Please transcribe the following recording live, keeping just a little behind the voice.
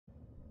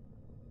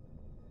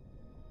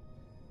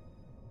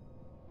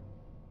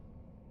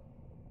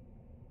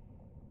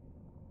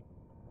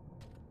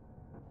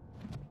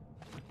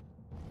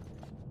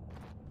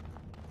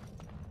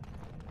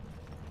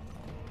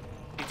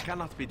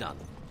cannot be done.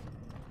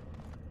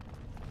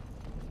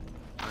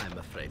 I'm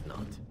afraid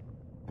not.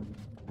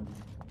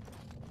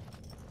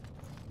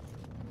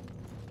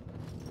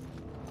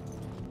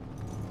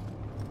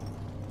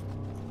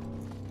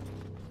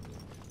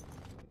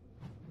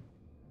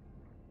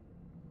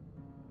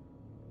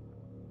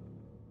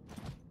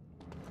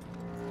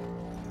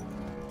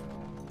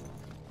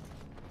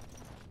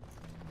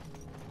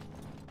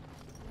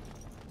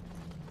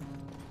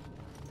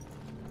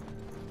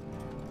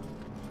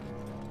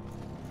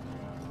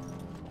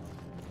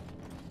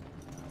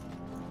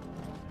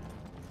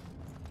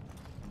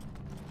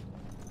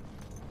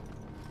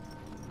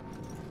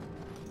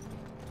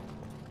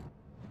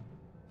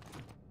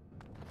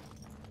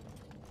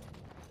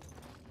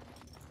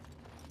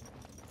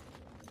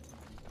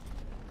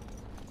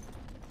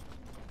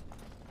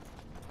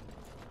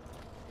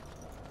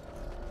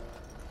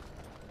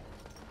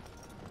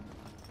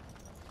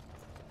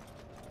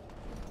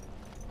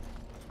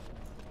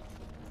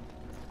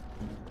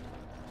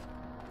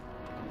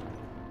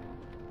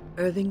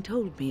 Irving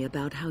told me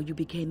about how you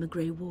became a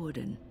Grey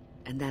Warden,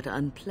 and that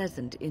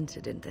unpleasant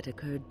incident that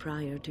occurred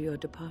prior to your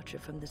departure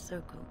from the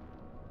Circle.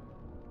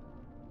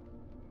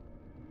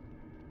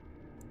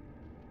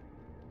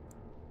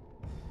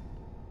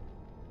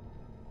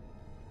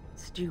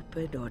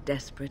 Stupid or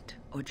desperate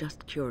or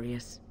just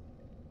curious,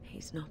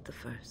 he's not the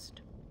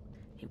first.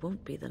 He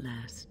won't be the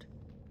last.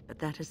 But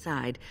that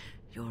aside,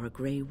 you're a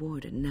Grey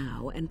Warden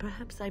now, and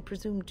perhaps I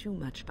presume too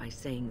much by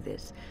saying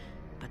this,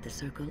 but the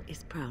Circle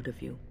is proud of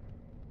you.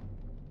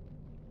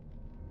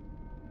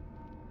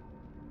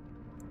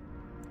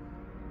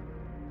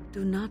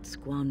 Do not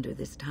squander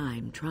this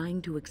time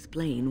trying to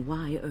explain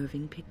why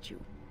Irving picked you.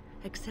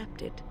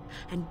 Accept it,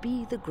 and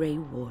be the Grey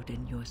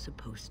Warden you're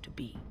supposed to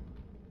be.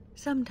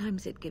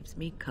 Sometimes it gives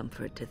me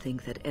comfort to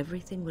think that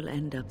everything will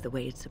end up the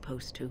way it's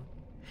supposed to,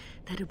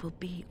 that it will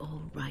be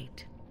all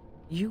right.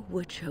 You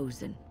were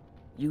chosen.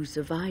 You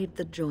survived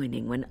the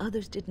joining when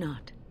others did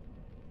not.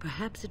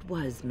 Perhaps it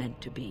was meant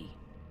to be.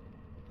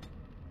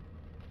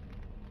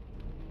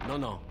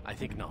 No, I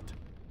think not.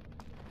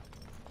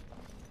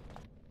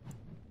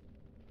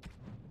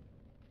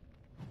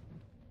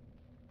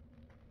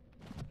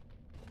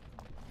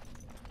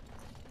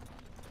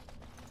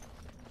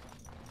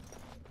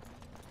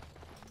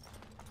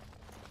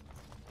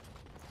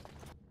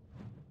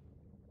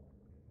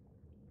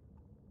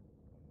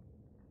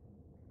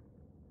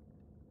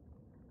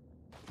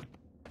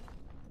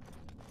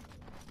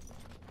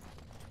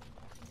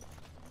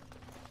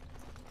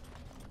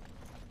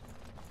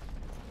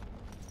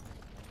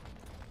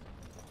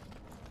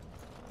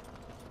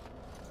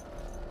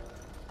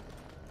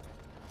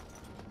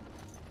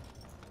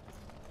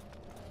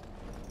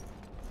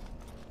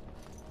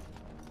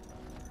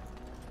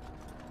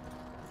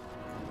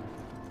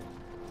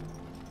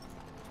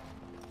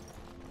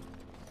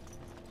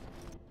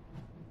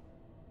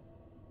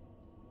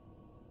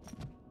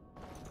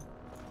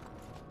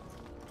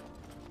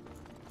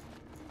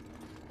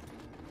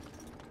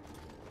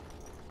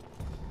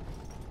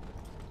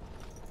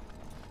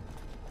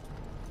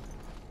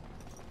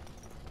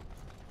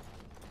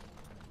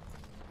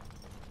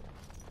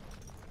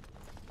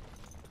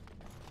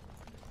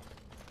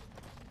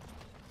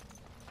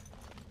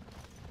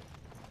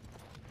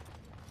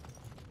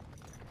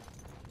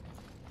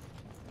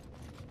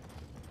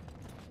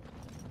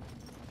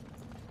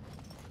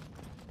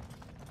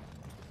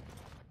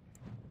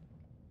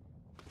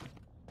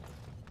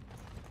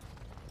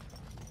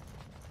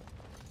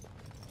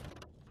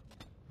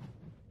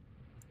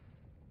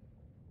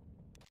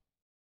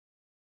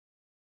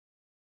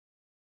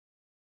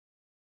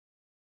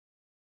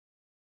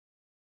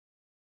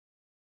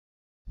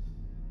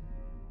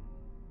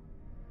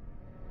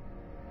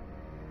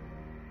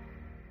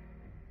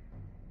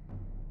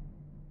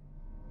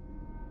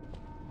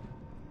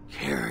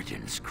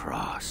 Caridin's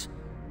Cross.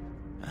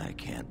 I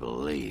can't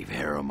believe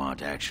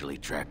Harrowmont actually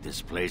tracked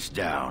this place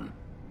down.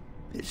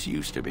 This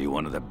used to be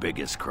one of the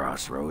biggest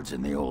crossroads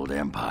in the old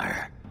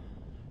Empire.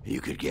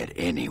 You could get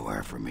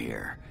anywhere from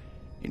here,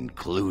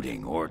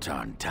 including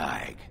Aeducan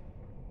Thaig.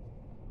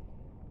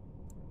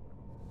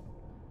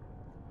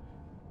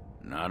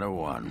 Not a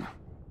one.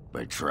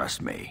 But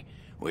trust me,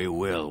 we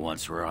will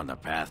once we're on the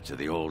path to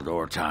the old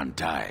Aeducan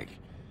Thaig.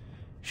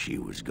 She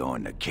was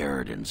going to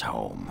Caridin's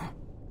home.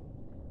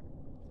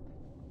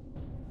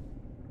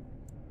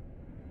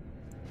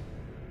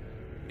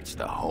 It's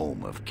the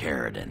home of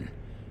Caridin,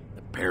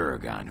 the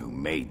paragon who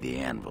made the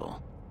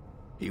anvil.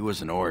 He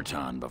was an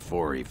Aeducan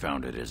before he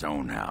founded his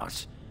own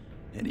house,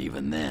 and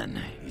even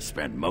then, he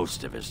spent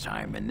most of his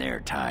time in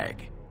their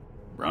Thaig.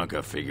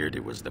 Branka figured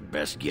it was the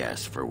best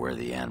guess for where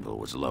the anvil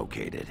was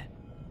located.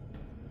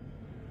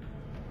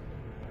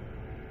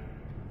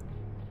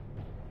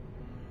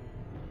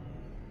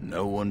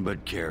 No one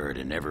but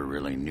Caridin ever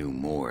really knew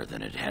more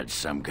than it had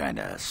some kind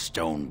of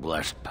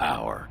stone-blessed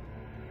power.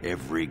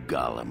 Every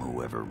golem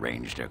who ever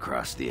ranged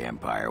across the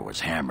Empire was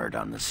hammered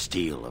on the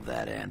steel of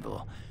that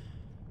anvil,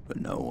 but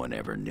no one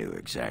ever knew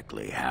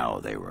exactly how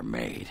they were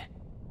made.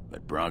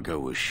 But Branka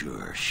was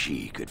sure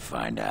she could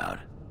find out.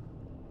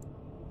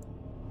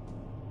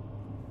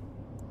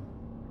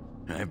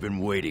 I've been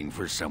waiting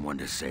for someone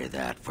to say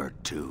that for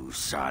 2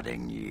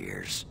 sodding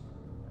years.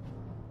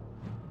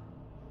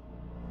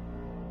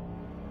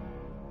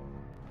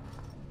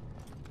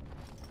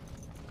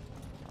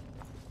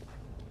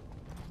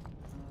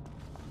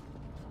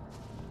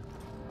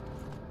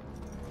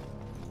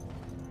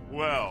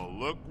 Well,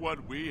 look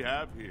what we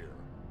have here.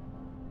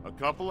 A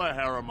couple of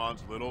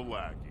Harriman's little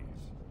lackeys.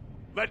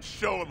 Let's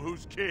show him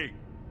who's king.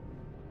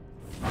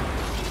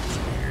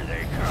 Here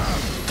they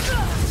come.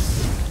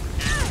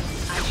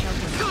 I shall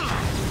do it.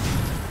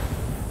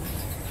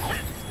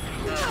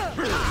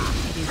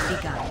 It is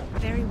begun.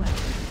 Very well.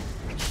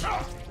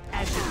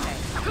 As you say,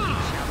 it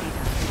shall be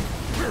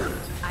done.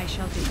 I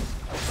shall do it.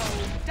 Go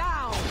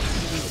down!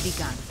 It is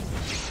begun.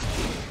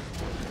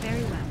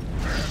 Very well.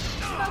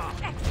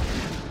 Most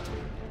excellent.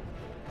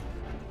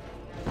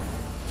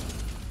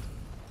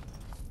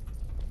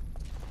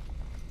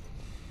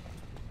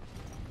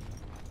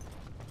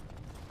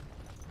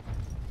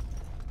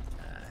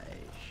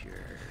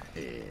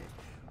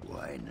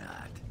 Why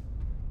not?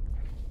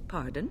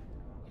 Pardon?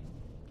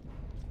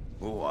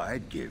 Oh,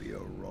 I'd give you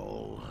a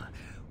roll.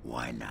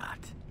 Why not?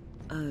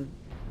 A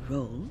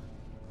roll?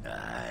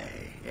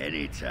 Aye,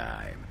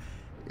 anytime.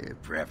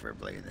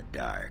 Preferably in the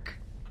dark.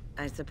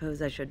 I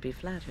suppose I should be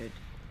flattered.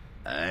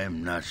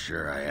 I'm not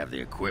sure I have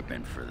the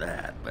equipment for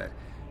that, but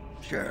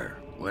sure,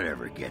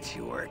 whatever gets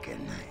you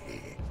working.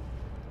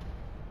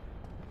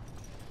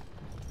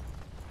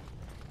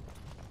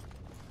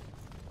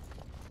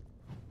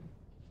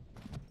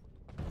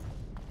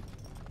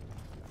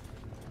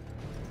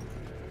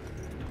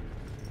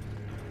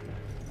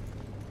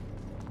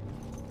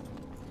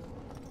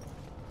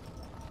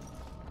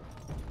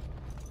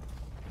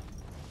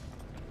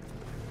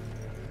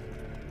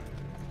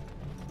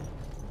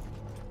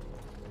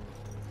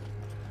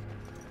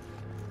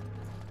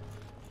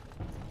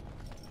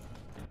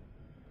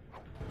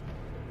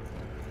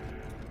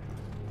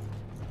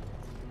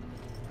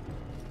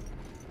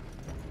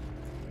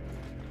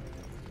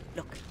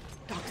 Look,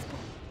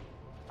 Darkspawn.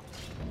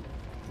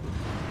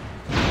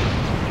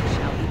 It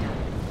shall be done.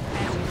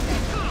 As you say.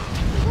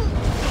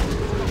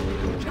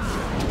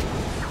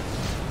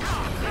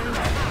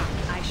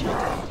 I shall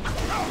do it.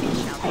 It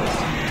shall be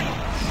done.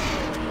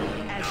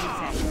 As you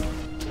say.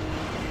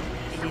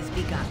 It is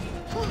begun.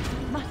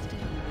 Must it?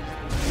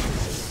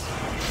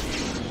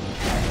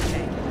 As you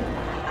say.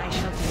 I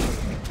shall do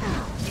it.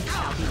 It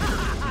shall be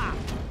done.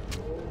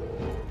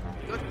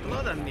 Good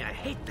blood on me, I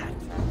hate that.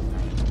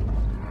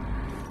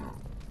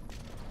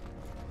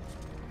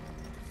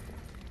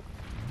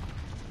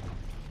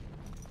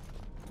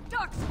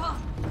 Darkspawn!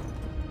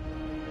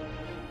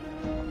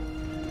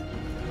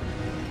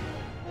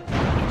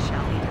 It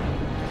shall be done.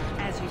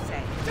 As you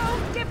say.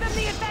 Don't give them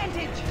the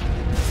advantage!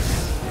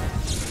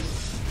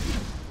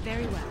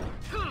 Very well.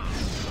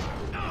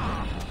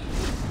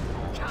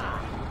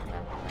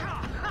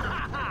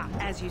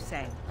 As you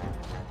say.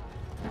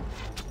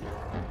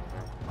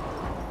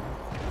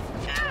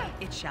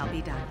 It shall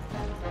be done.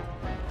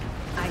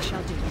 I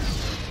shall do it.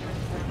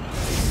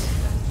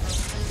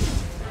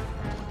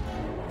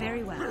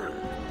 Very well.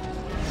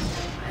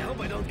 I hope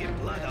I don't get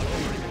blood all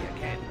over me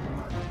again.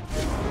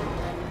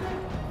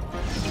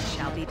 It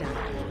shall be done.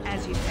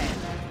 As you say.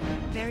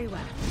 Very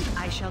well.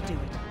 I shall do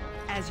it.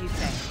 As you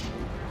say.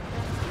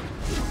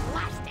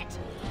 Blast it!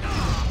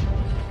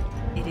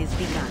 It is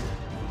begun.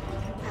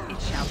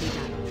 It shall be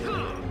done.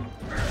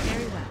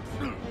 Very well.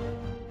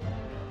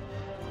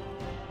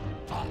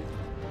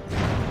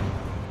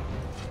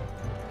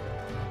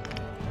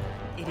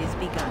 It is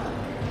begun.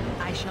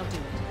 I shall do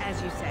it.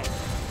 As you say.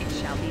 It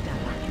shall be done.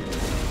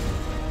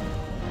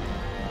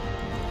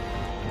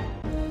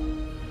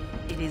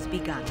 It is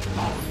begun.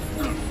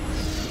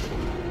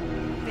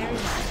 Very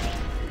well.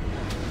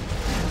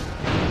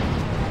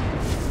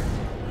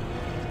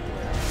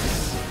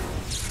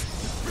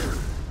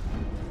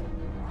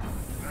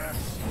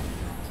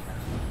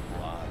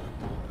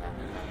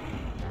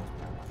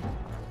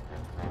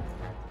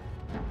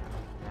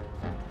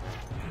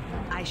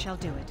 I shall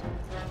do it.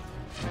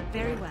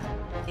 Very well.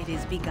 It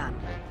is begun.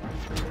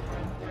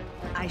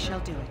 I shall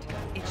do it.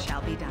 It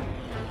shall be done.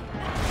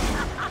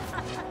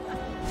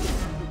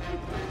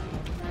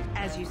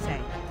 As you say.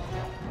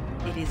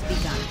 It is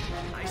begun.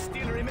 I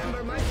still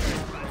remember my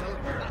first battle.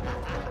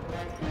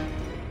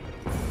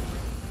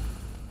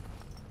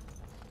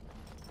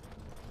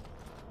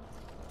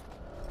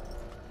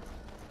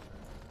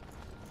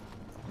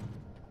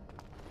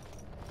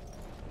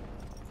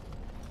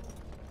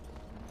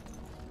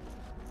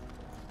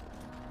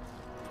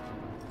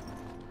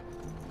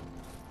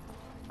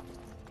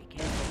 Be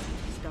careful.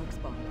 It's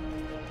Darkspawn.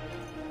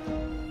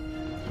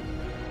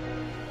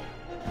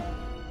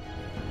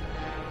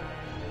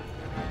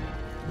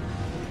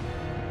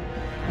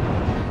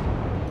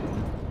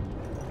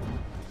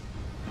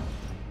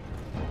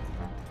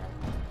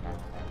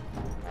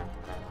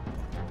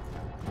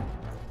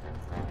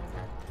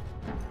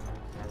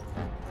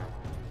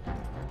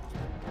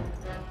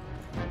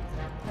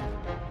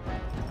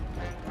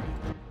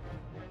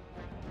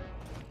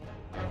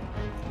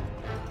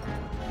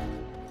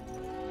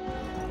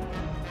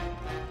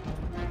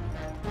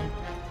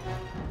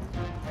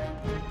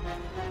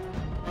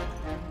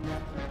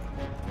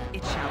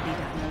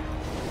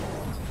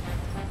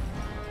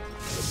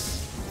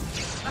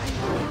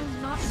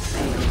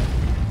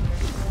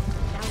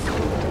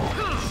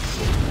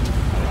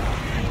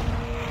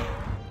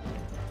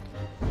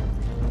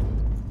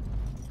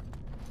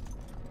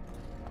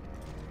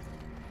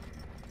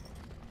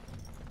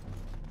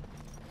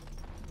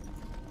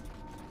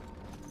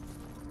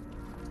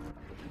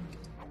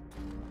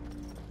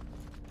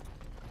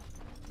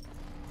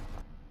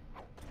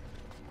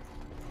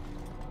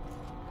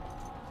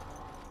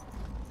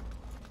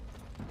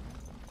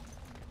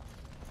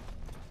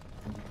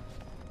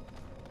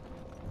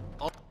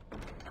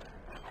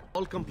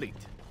 All complete.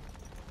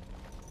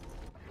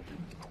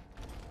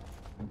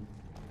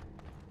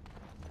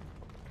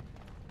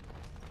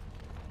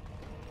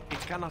 It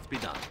cannot be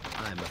done.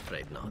 I'm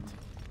afraid not.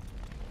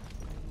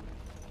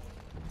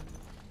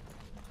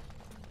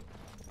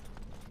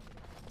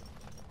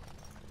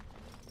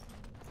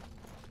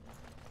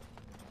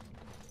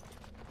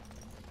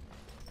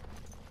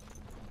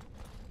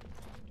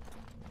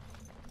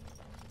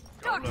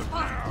 Dark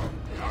spot!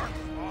 Dark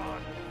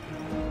spot!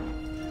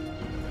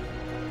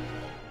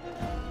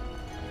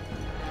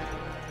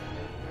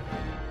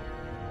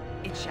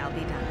 It shall be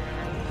done.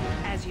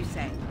 As you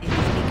say, it is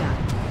begun.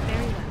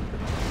 Very well.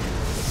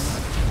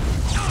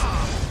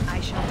 I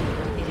shall do it.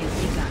 It is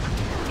begun.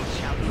 It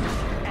shall be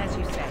done. As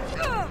you say.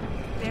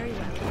 Very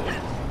well.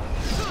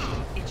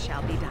 It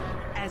shall be done.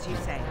 As you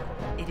say.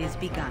 It is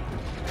begun.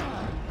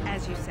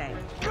 As you say.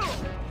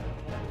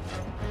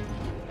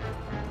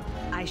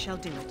 I shall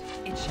do it.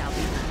 It shall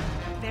be done.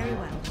 Very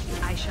well.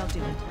 I shall do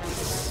it.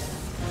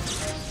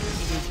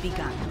 It is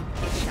begun.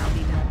 It shall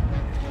be done.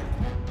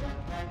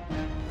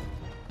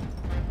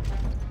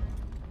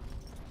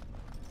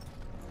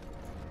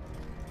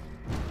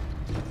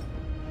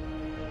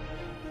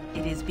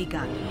 It is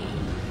begun.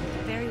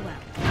 Very well.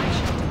 I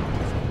shall do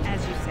it.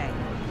 As you say.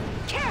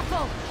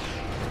 Careful!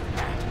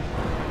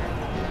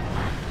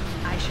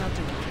 I shall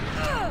do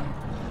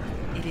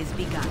it. It is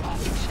begun.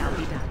 It shall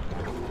be done.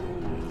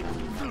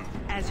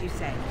 As you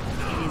say.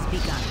 It is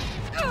begun.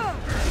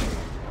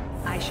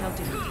 I shall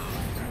do it.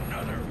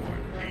 Another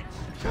one eats.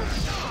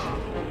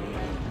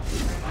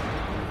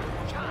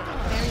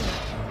 Very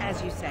well.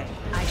 As you say.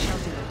 I shall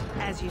do it.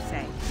 As you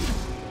say.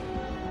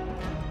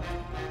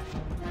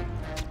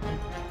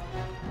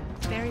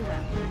 Very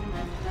well.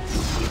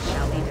 It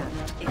shall be done.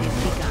 It is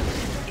begun.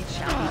 It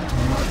shall be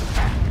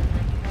done.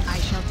 I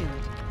shall do it.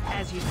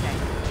 As you say.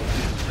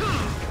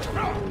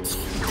 Very well.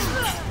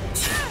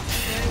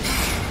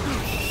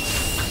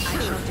 I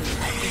shall do it.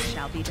 It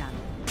shall be done.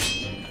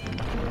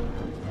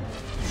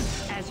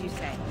 As you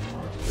say.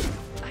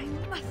 I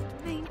must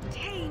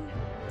maintain.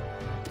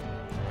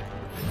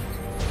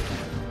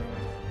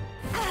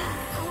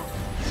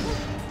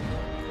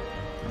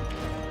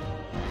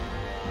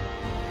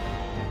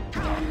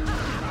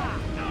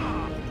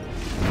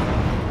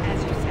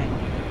 As you say.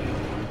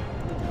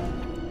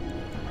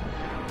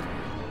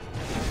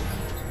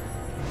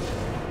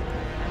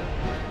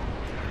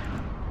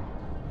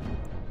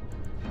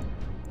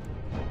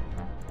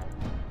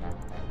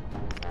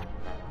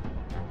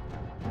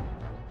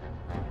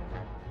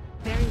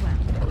 Very well.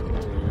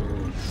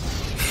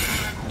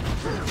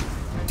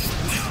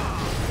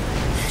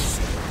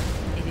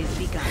 It is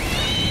begun.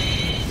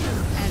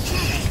 As you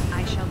say, I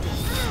shall do it.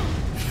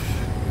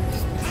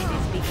 It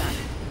is begun.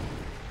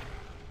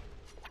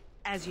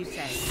 As you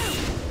say.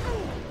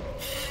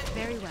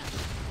 Very well.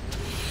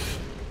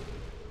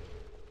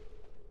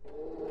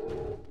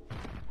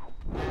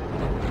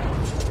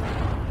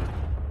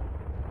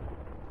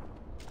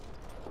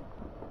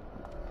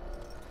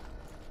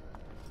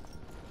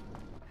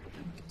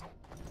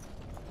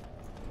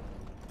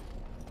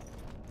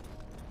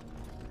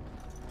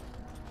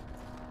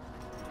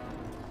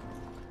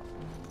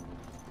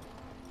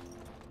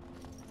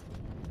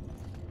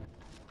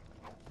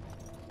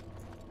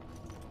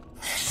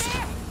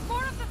 There!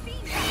 More of the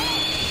phoenix!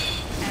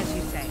 As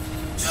you say.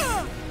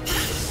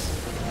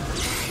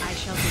 I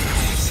shall do it.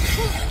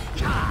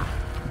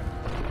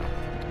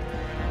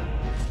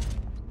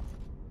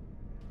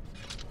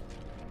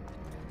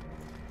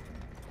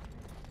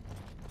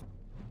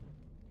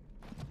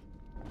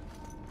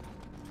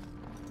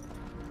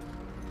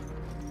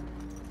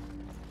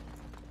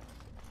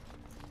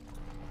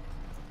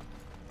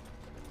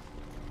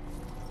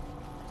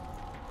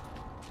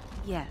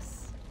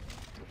 Yes.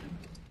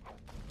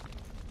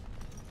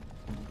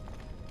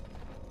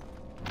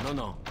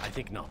 No, I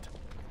think not.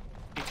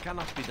 It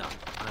cannot be done.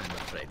 I'm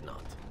afraid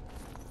not.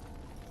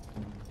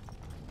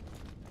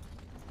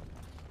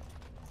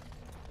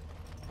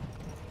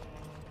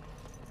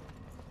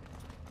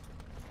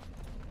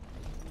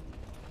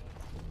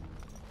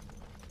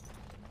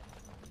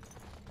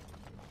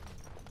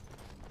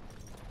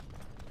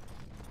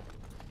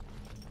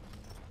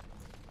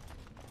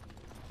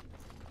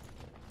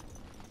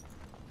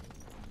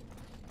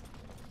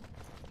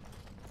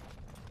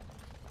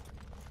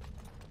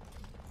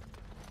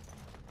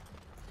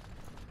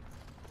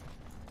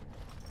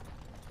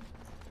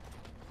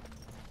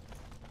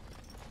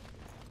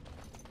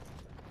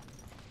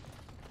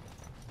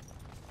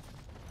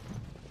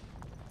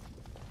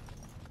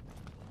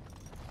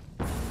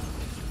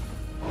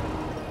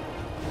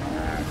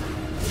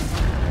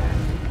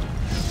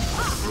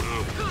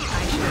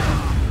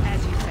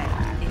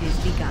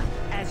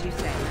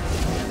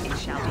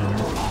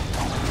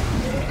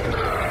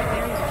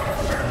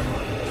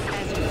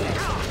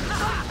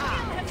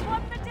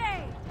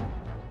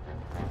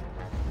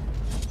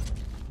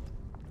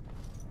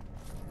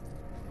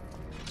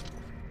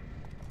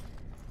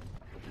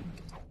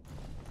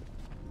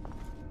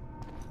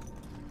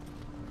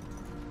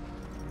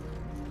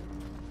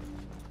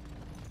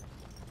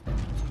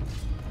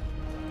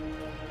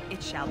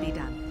 shall be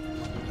done.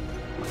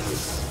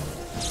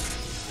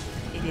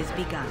 It is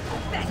begun.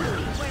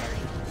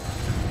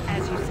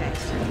 As you say.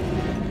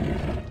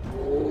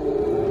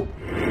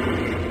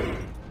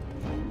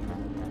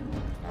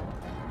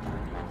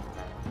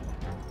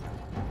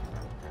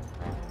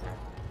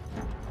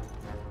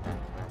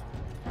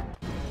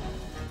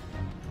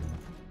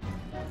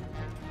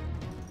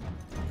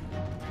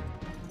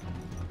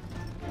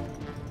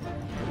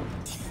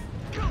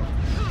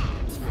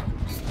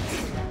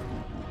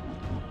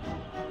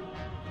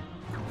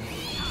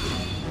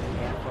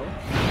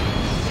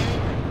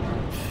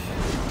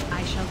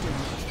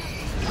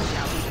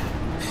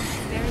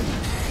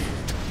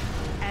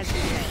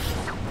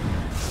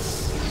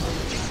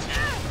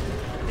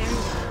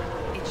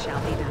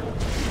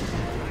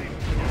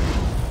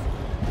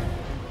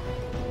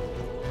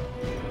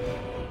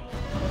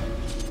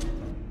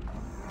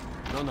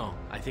 No,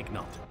 I think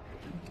not.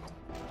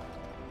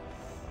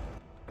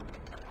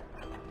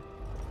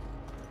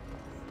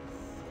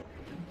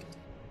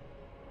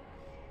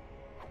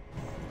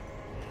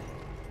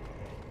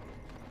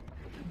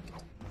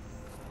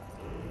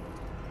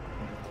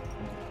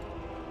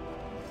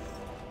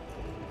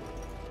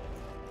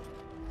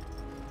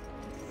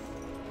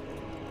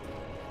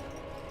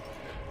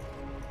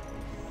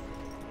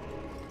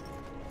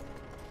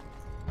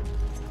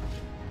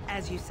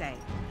 As you say.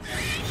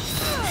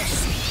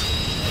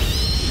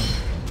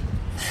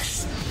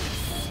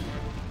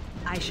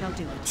 I shall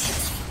do it.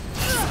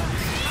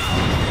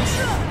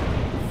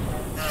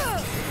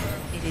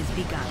 It is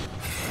begun.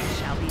 It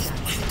shall be done.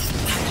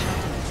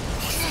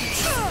 I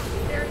shall do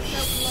it. There is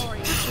no glory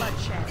in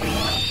bloodshed. Very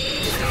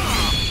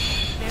good.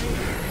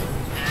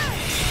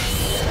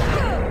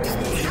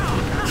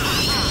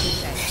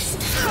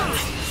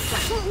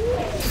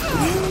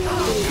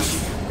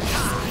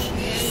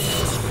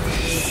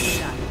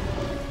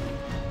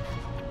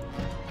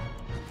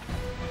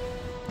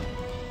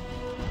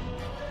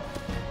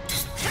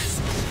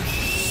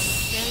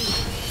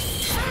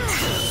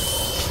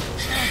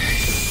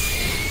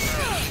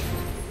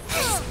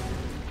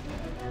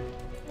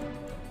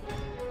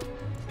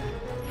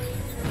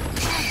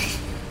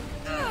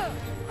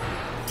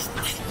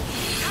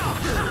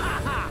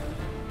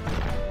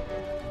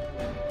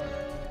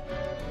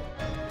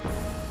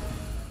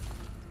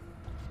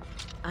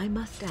 I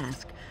must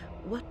ask,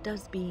 what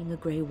does being a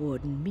Grey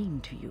Warden mean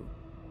to you?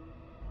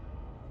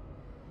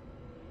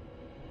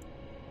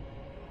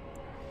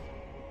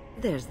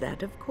 There's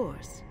that, of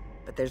course.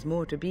 But there's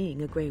more to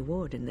being a Grey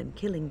Warden than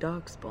killing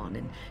Darkspawn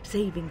and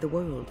saving the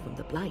world from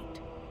the Blight.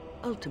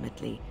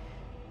 Ultimately,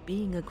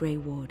 being a Grey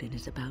Warden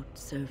is about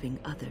serving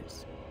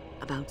others,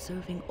 about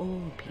serving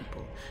all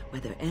people,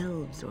 whether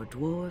elves or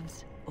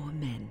dwarves or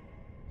men.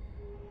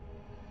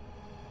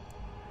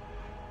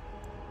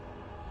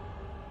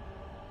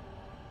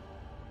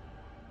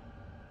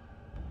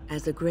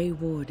 As a Grey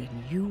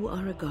Warden, you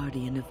are a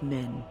guardian of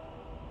men,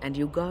 and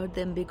you guard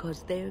them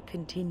because their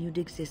continued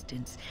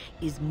existence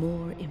is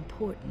more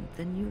important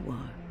than you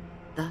are.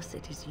 Thus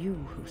it is you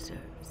who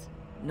serves,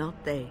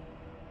 not they.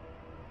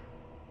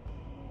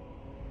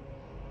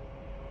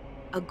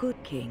 A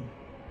good king,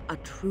 a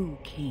true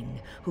king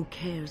who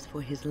cares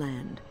for his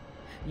land,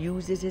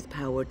 uses his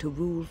power to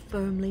rule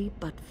firmly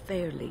but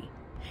fairly.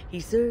 He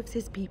serves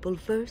his people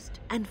first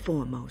and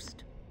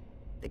foremost.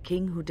 The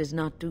king who does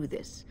not do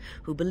this,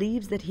 who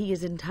believes that he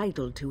is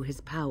entitled to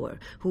his power,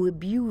 who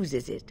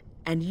abuses it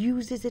and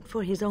uses it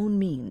for his own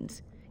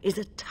means, is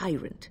a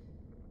tyrant.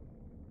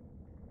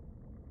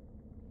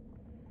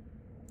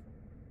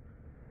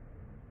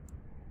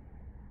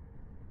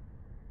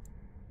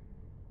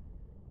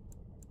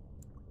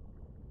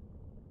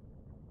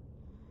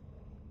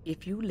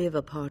 If you live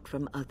apart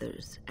from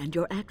others, and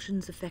your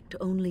actions affect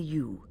only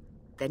you,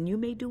 then you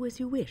may do as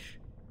you wish.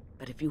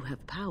 But if you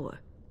have power,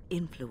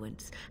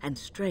 influence, and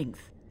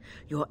strength,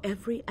 your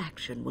every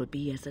action will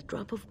be as a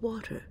drop of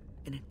water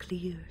in a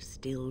clear,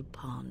 still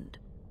pond.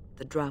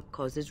 The drop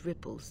causes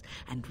ripples,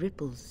 and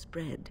ripples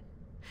spread.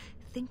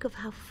 Think of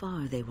how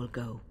far they will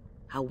go,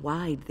 how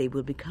wide they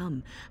will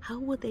become, how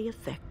will they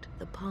affect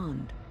the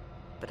pond.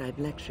 But I've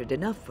lectured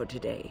enough for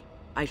today.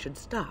 I should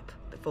stop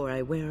before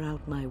I wear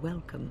out my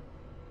welcome.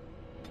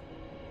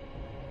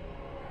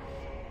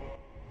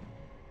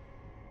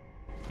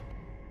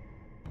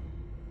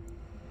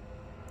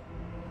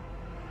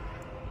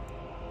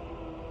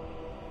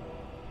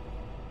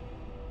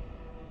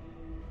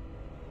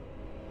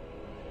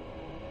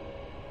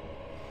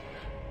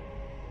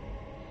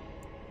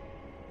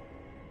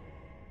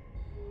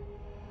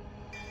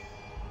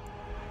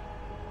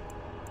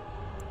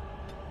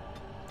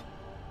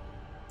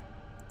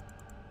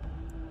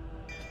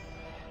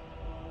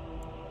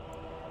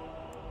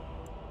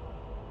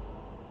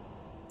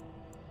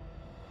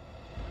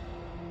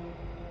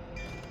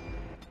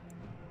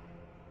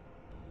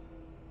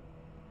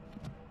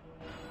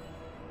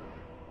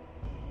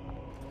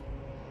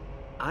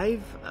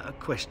 I've a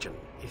question,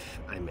 if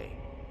I may.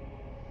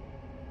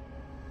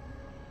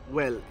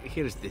 Well,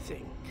 here's the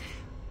thing.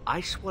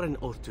 I swore an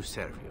oath to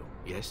serve you,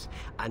 yes?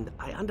 And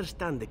I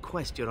understand the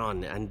quest you're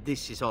on, and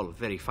this is all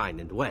very fine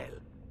and well.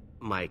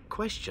 My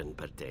question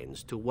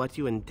pertains to what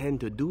you intend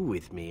to do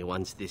with me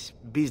once this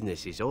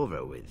business is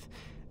over with,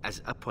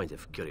 as a point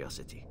of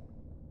curiosity.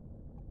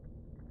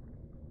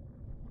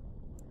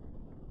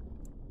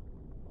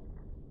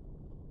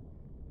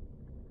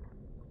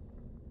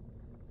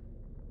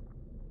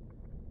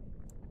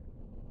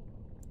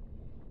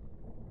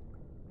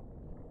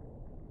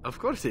 Of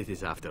course it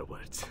is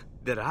afterwards.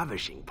 The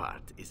ravishing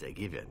part is a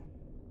given.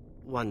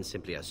 One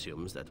simply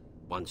assumes that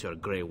once your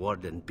Grey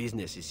Warden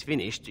business is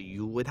finished,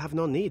 you would have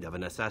no need of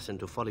an assassin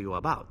to follow you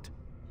about.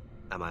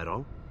 Am I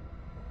wrong?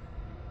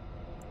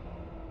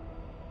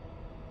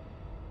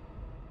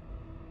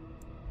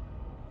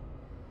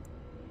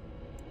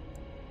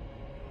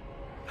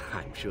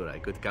 I'm sure I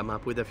could come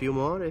up with a few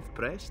more if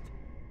pressed.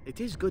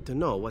 It is good to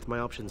know what my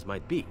options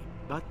might be,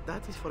 but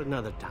that is for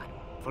another time.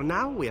 For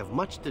now, we have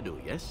much to do,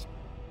 yes?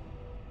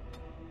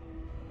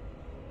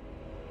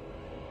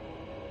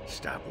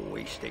 Stop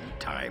wasting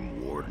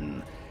time,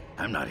 Warden.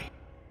 I'm not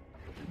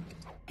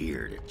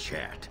here to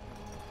chat.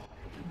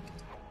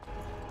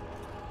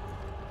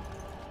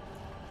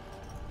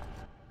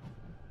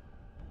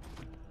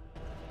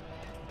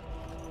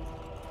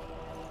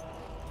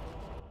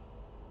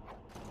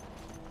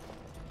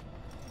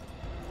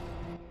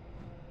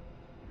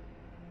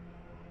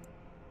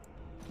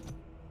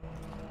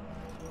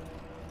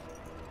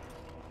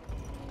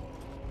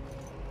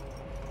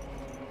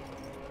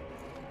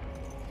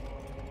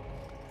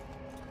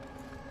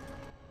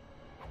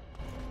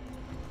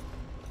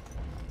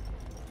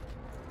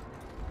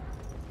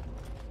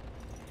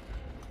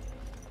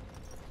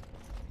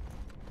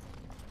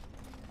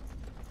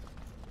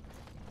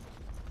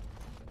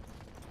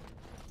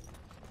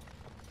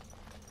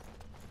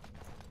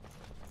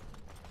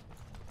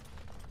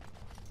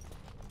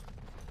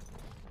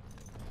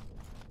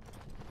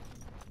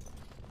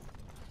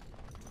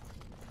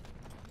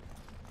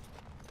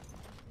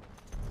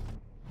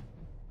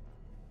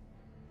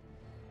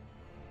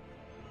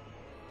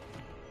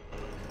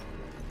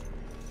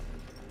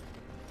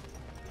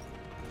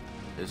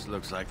 This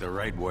looks like the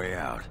right way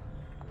out.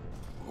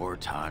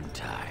 Aeducan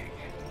Thaig.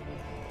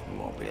 It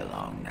won't be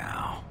long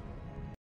now.